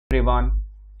everyone.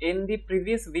 In the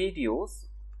previous videos,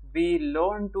 we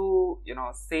learned to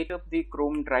set up the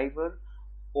Chrome driver,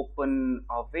 open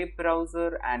a web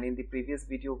browser, and in the previous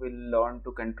video we learned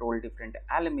to control different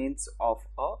elements of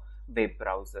a web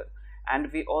browser.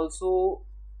 And we also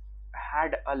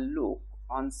had a look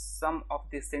on some of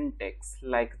the syntax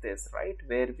like this, right,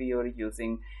 where we are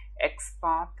using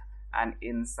XPATH, and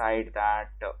inside that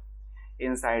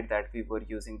we were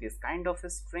using this kind of a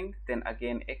string, then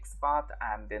again XPath,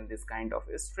 and then this kind of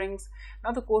strings.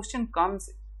 Now the question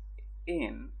comes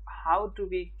in, how do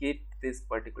we get this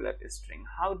particular string?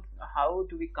 How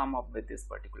do we come up with this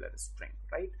particular string,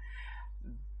 right?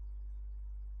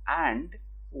 And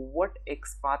what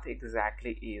XPath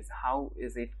exactly is, how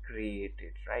is it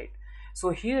created, right?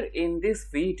 So here in this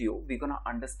video we're gonna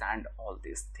understand all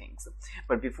these things.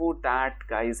 But before that,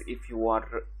 guys, if you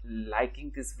are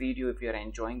liking this video, if you are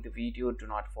enjoying the video, do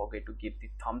not forget to give the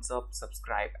thumbs up,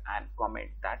 subscribe and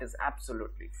comment. That is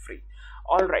absolutely free.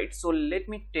 All right, so let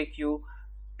me take you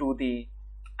to the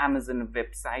Amazon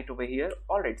website over here.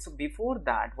 All right, so before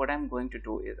that, what I'm going to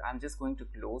do is I'm just going to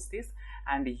close this,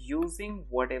 and using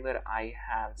whatever I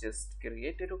have just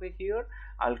created over here,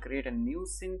 I'll create a new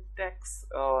syntax,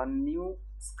 new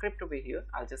script over here.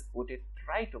 I'll just put it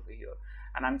right over here,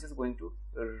 and I'm just going to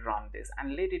run this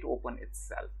and let it open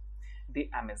itself, the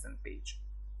Amazon page.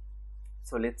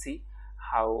 So let's see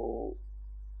how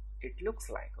it looks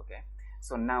like. Okay,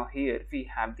 so now here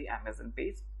we have the Amazon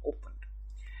page opened.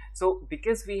 So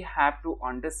because we have to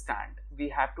understand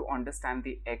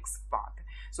the XPath,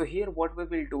 so here what we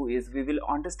will do is we will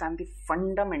understand the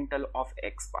fundamental of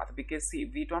XPath, because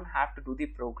see, we don't have to do the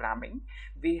programming,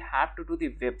 we have to do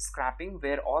the web scraping,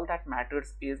 where all that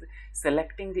matters is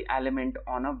selecting the element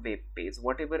on a web page.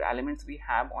 Whatever elements we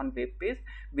have on web page,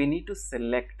 we need to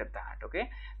select that. Okay,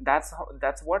 that's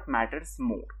what matters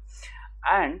more.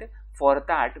 And for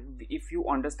that, if you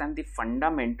understand the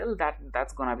fundamental,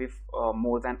 that's gonna be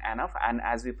more than enough. And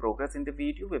as we progress in the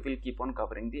video, we will keep on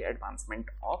covering the advancement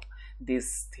of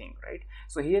this thing, right?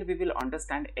 So here we will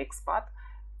understand XPath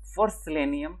for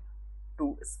Selenium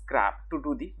to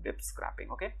do the web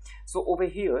scraping. Okay, so over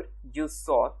here you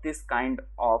saw this kind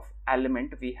of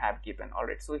element we have given. All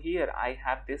right, so here I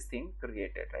have this thing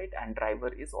created, right, and driver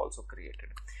is also created.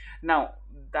 Now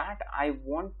that I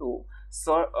want to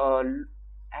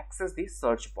access the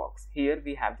search box, here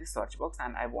we have the search box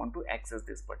and I want to access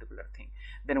this particular thing,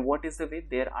 then what is the way?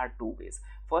 There are two ways.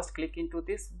 First, click into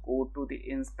this, go to the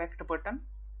inspect button,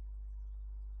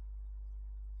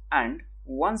 and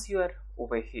once you are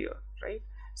over here, right,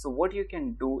 so what you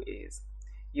can do is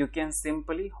you can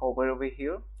simply hover over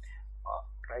here,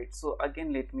 right? So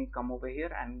again, let me come over here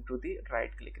and do the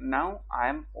right click. Now I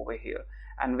am over here,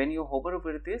 and when you hover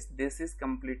over this is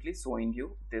completely showing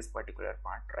you this particular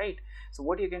part, right? So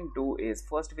what you can do is,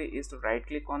 first way is to right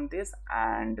click on this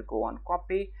and go on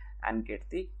copy and get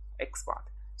the XPath.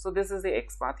 So this is the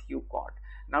XPath you got.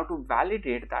 Now to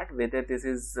validate that whether this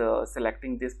is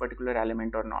selecting this particular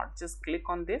element or not, just click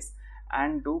on this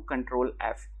and do Control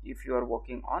F if you are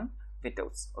working on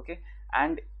Windows. Okay,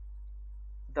 and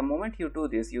the moment you do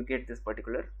this, you get this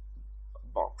particular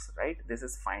box, right? This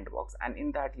is find box, and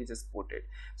in that you just put it.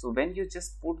 So when you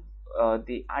just put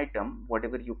the item,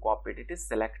 whatever you copied, it is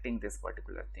selecting this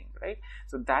particular thing, right?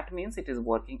 So that means it is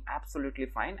working absolutely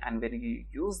fine, and when you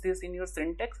use this in your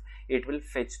syntax, it will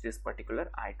fetch this particular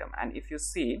item. And if you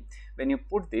see, when you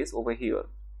put this over here,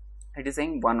 it is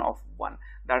saying 1 of 1.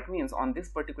 That means on this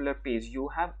particular page you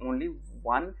have only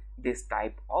one this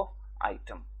type of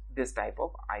item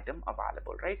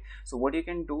available, right? So what you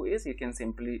can do is you can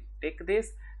simply take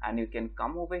this and you can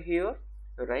come over here,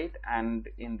 right, and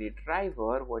in the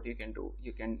driver what you can do,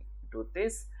 you can do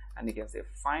this and you can say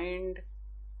find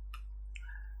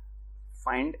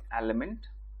element,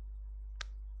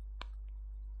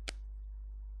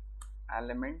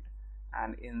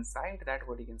 and inside that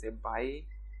what you can say, by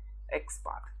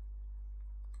XPath,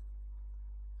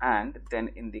 and then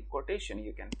in the quotation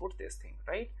you can put this thing,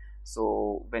 right?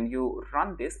 So when you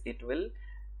run this, it will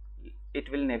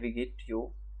navigate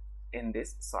you in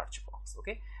this search box.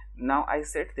 Okay, now I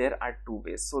said there are two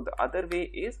ways. So the other way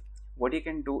is, what you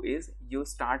can do is you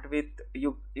start with,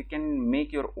 you can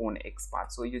make your own XPath.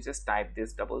 So you just type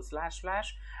this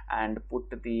 / and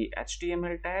put the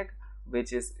HTML tag,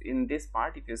 which is in this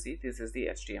part. If you see, this is the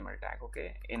HTML tag.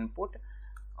 Okay, input.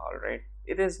 All right,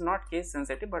 it is not case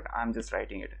sensitive, but I'm just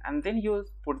writing it, and then you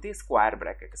put the square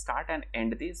bracket, start and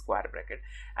end the square bracket,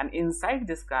 and inside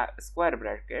this square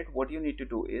bracket what you need to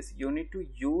do is you need to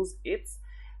use its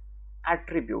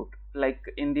attribute like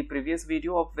in the previous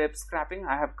video of web scraping,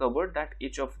 I have covered that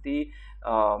each of the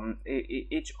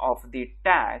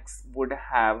tags would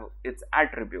have its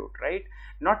attribute, right?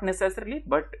 Not necessarily,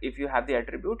 but if you have the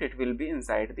attribute, it will be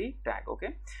inside the tag.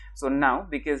 Okay, so now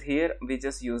because here we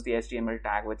just use the HTML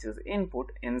tag which is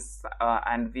input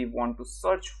and we want to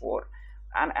search for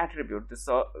an attribute. This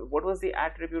what was the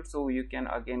attribute? So you can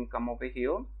again come over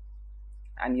here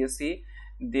and you see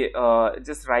the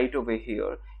just right over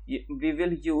here we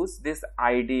will use this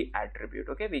ID attribute.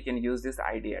 Okay, we can use this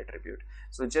ID attribute.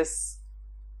 So just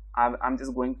I'm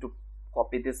just going to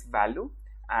copy this value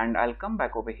and I'll come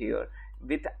back over here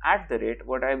with @.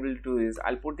 What I will do is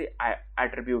I'll put the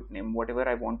attribute name, whatever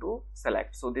I want to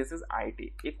select. So this is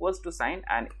ID equals to sign,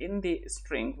 and in the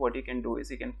string what you can do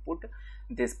is you can put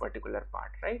this particular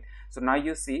part, right? So now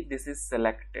you see this is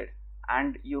selected,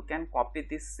 and you can copy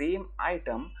the same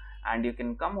item and you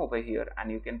can come over here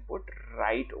and you can put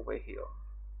right over here.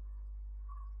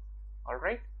 All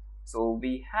right, so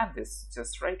we have this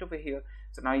just right over here.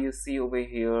 So now you see over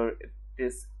here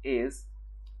this is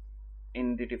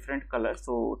in the different color.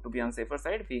 So to be on safer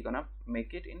side, we're gonna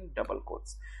make it in double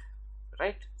quotes,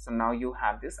 right? So now you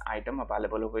have this item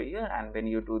available over here, and when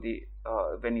you do the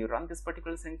when you run this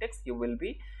particular syntax, you will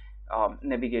be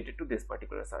navigated to this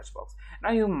particular search box.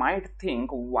 Now you might think,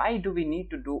 why do we need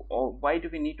to do, or why do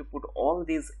we need to put all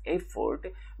this effort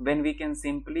when we can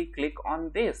simply click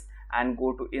on this and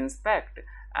go to inspect,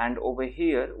 and over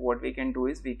here what we can do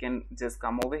is we can just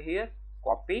come over here,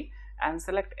 copy and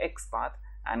select XPath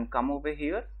and come over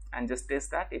here and just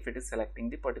test that if it is selecting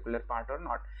the particular part or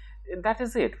not. That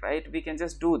is it, right? We can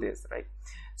just do this, right?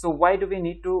 So why do we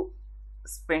need to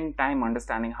spend time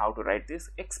understanding how to write this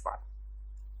XPath?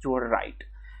 You are right.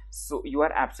 So you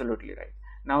are absolutely right.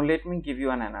 Now let me give you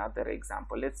another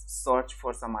example. Let's search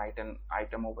for some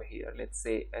item over here. Let's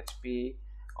say HP,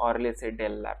 or let's say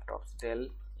Dell laptops.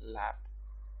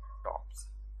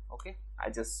 Okay, I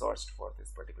just searched for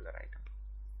this particular item.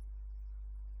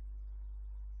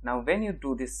 Now when you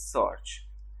do this search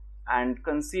and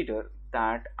consider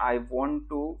that I want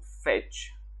to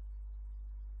fetch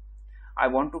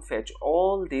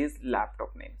all these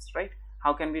laptop names, right?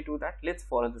 How can we do that? Let's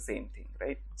follow the same thing,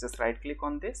 right? Just right click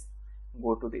on this,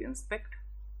 go to the inspect.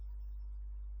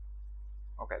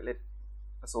 Okay,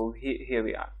 so here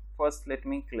we are. First let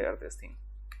me clear this thing.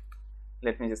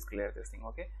 Let me just clear this thing.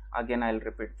 Okay, again I'll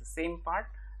repeat the same part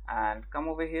and come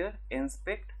over here,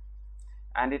 inspect,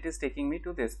 and it is taking me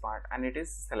to this part and it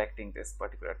is selecting this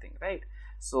particular thing, right?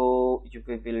 So you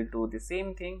will do the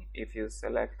same thing. If you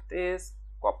select this,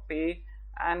 copy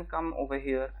and come over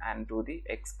here and do the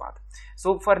XPath.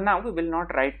 So for now we will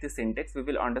not write the syntax, we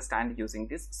will understand using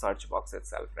this search box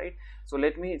itself, right? So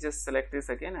let me just select this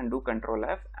again and do Control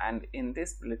F, and in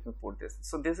this let me put this.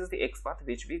 So this is the XPath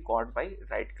which we got by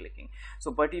right clicking.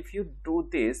 So but if you do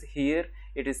this here,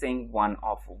 it is saying 1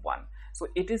 of 1. So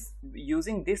it is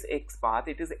using this XPath,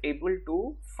 it is able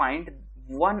to find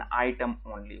one item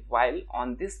only, while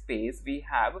on this page we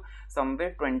have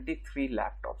somewhere 23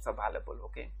 laptops available.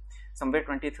 Okay, somewhere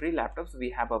 23 laptops we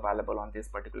have available on this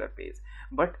particular page,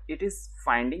 but it is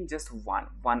finding just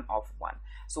one of 1.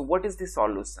 So what is the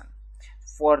solution?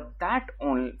 For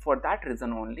that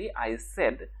reason only I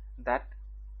said that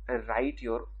write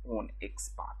your own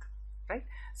XPath, right?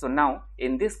 So now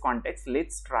in this context,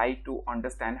 let's try to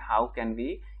understand how can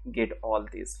we get all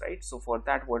this, right? So for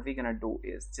that what we're gonna do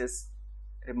is just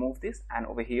remove this, and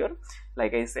over here,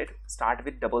 like I said, start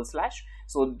with double slash.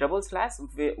 So double slash,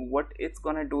 what it's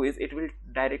gonna do is it will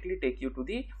directly take you to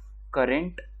the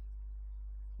current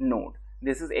node.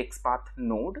 This is XPath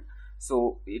node,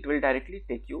 so it will directly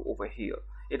take you over here.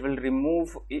 It will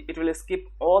remove, it will skip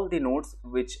all the nodes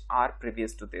which are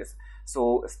previous to this.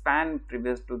 So span,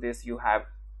 previous to this you have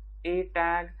a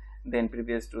tag, then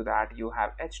previous to that you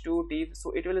have h2 div.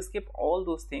 So it will skip all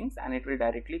those things and it will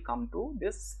directly come to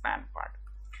this span part.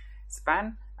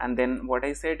 Span, and then what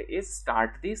I said is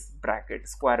start this bracket,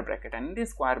 square bracket, and in this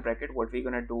square bracket what we're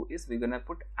gonna do is we're gonna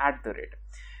put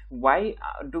 @. Why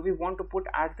do we want to put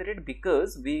 @?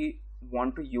 Because we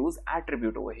want to use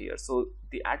attribute over here. So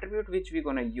the attribute which we're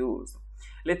gonna use,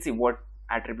 let's see what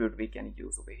attribute we can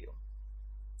use over here.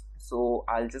 So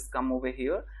I'll just come over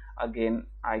here again,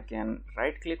 I can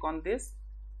right click on this.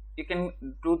 You can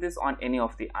do this on any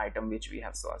of the item which we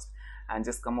have sourced, and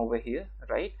just come over here,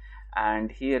 right?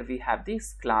 And here we have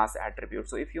this class attribute.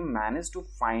 So if you manage to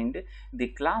find the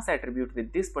class attribute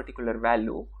with this particular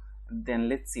value, then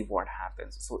let's see what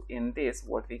happens. So in this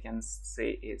what we can say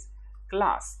is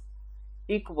class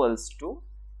equals to,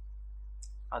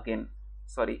 again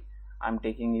sorry, I'm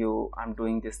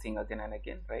doing this thing again and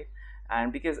again, right?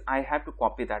 And because I have to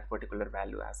copy that particular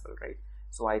value as well, right?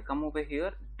 So I come over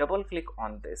here, double click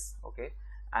on this, okay,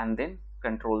 and then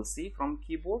Control C from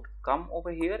keyboard, come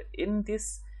over here in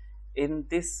this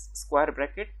square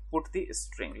bracket, put the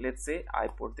string. Let's say I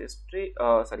put this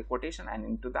quotation, and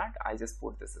into that I just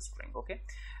put this string, okay.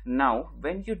 Now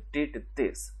when you did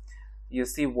this, you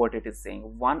see what it is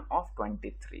saying, 1 of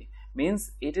 23,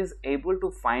 means it is able to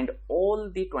find all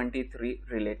the 23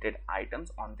 related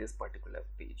items on this particular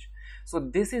page. So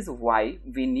this is why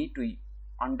we need to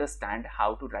understand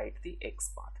how to write the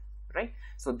XPath, right?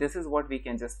 So this is what we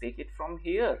can just take it from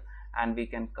here, and we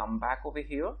can come back over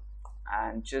here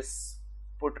and just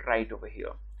put right over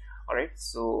here. All right,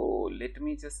 so let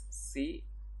me just see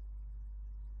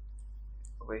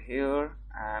over here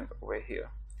and over here.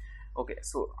 Okay,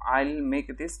 so I'll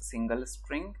make this single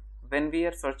string. When we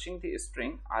are searching the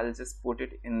string, I'll just put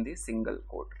it in the single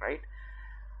quote, right?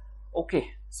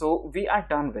 Okay, so we are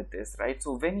done with this, right?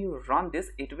 So when you run this,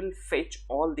 it will fetch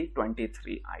all the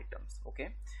 23 items, okay.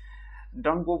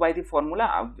 Don't go by the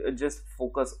formula, just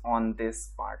focus on this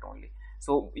part only.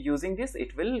 So using this,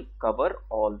 it will cover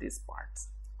all these parts,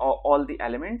 all the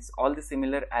elements, all the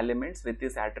similar elements with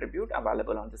this attribute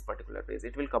available on this particular page.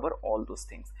 It will cover all those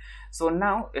things. So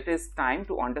now it is time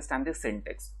to understand the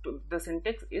syntax. The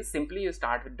syntax is simply you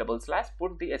start with double slash,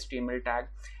 put the HTML tag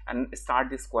and start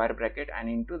the square bracket, and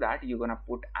into that you're gonna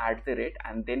put @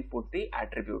 and then put the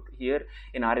attribute. Here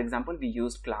in our example we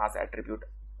used class attribute.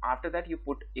 After that you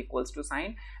put equals to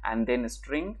sign and then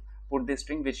string, put the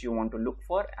string which you want to look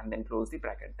for, and then close the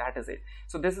bracket. That is it.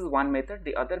 So this is one method.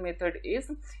 The other method is,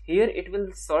 here it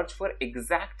will search for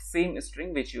exact same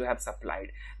string which you have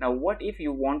supplied. Now what if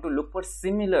you want to look for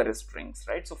similar strings,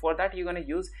 right? So for that you're going to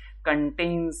use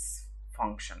contains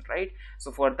function, right?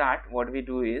 So for that what we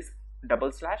do is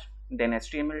double slash, then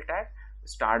HTML tag,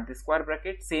 start the square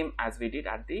bracket, same as we did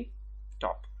at the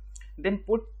top, then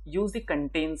use the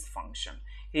contains function.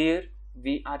 Here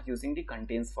we are using the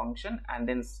contains function and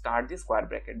then start the square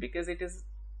bracket, because it is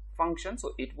function,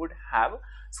 so it would have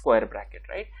square bracket,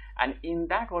 right? And in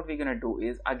that what we're gonna do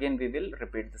is, again we will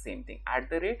repeat the same thing,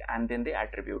 @ and then the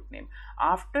attribute name.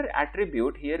 After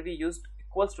attribute, here we used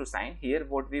equals to sign. Here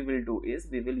what we will do is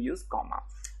we will use comma,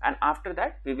 and after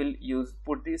that we will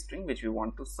put the string which we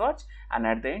want to search, and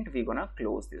at the end we're gonna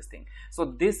close this thing. So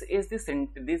this is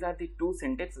these are the two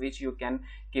syntax which you can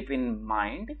keep in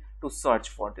mind to search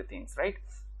for the things, right?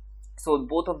 So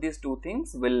both of these two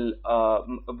things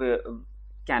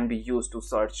can be used to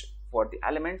search for the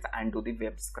elements and do the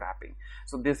web scraping.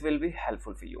 So this will be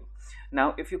helpful for you.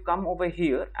 Now if you come over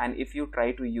here and if you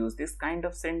try to use this kind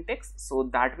of syntax, so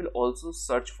that will also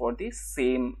search for the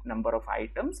same number of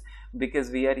items,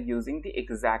 because we are using the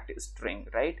exact string,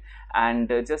 right? And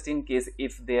just in case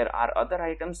if there are other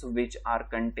items which are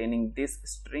containing this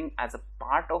string as a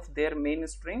part of their main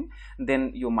string,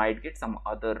 then you might get some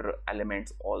other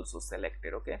elements also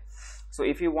selected, okay? So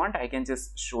if you want, I can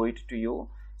just show it to you.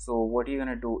 So what you're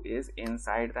gonna do is,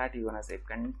 inside that you're gonna say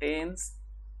contains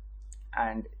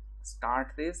and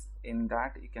start this. In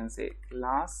that you can say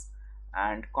class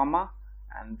and comma,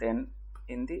 and then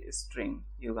in the string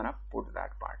you're gonna put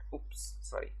that part. Oops,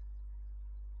 sorry.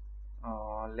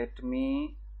 Let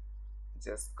me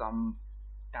just come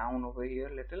down over here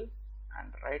a little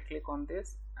and right click on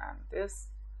this and this,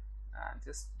 and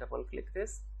just double click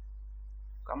this,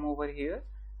 come over here,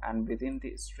 and within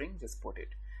the string just put it.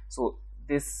 So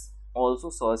this also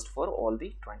searched for all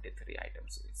the 23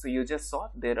 items. So you just saw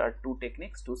there are two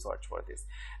techniques to search for this.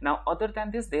 Now other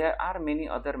than this, there are many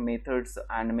other methods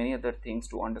and many other things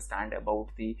to understand about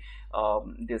the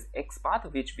this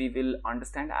XPath, which we will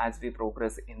understand as we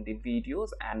progress in the videos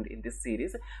and in this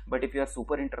series. But if you are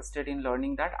super interested in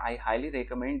learning that, I highly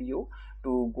recommend you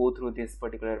to go through this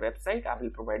particular website. I will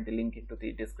provide the link into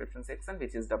the description section,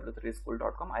 which is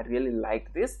w3school.com. I really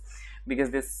like this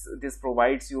because this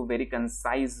provides you very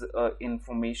concise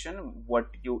information what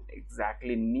you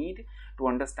exactly need to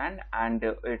understand, and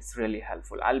it's really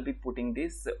helpful. I'll be putting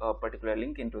this particular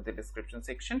link into the description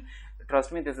section.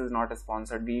 Trust me, this is not a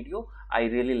sponsored video. I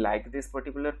really like this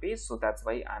particular page, so that's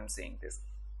why I'm saying this.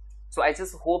 So I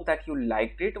just hope that you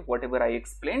liked it, whatever I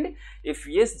explained. If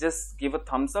yes, just give a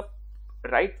thumbs up,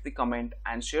 write the comment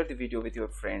and share the video with your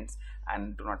friends,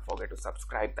 and do not forget to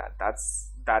subscribe.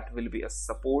 That will be a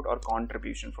support or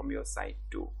contribution from your side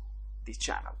to the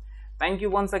channel. Thank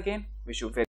you once again. Wish you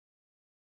very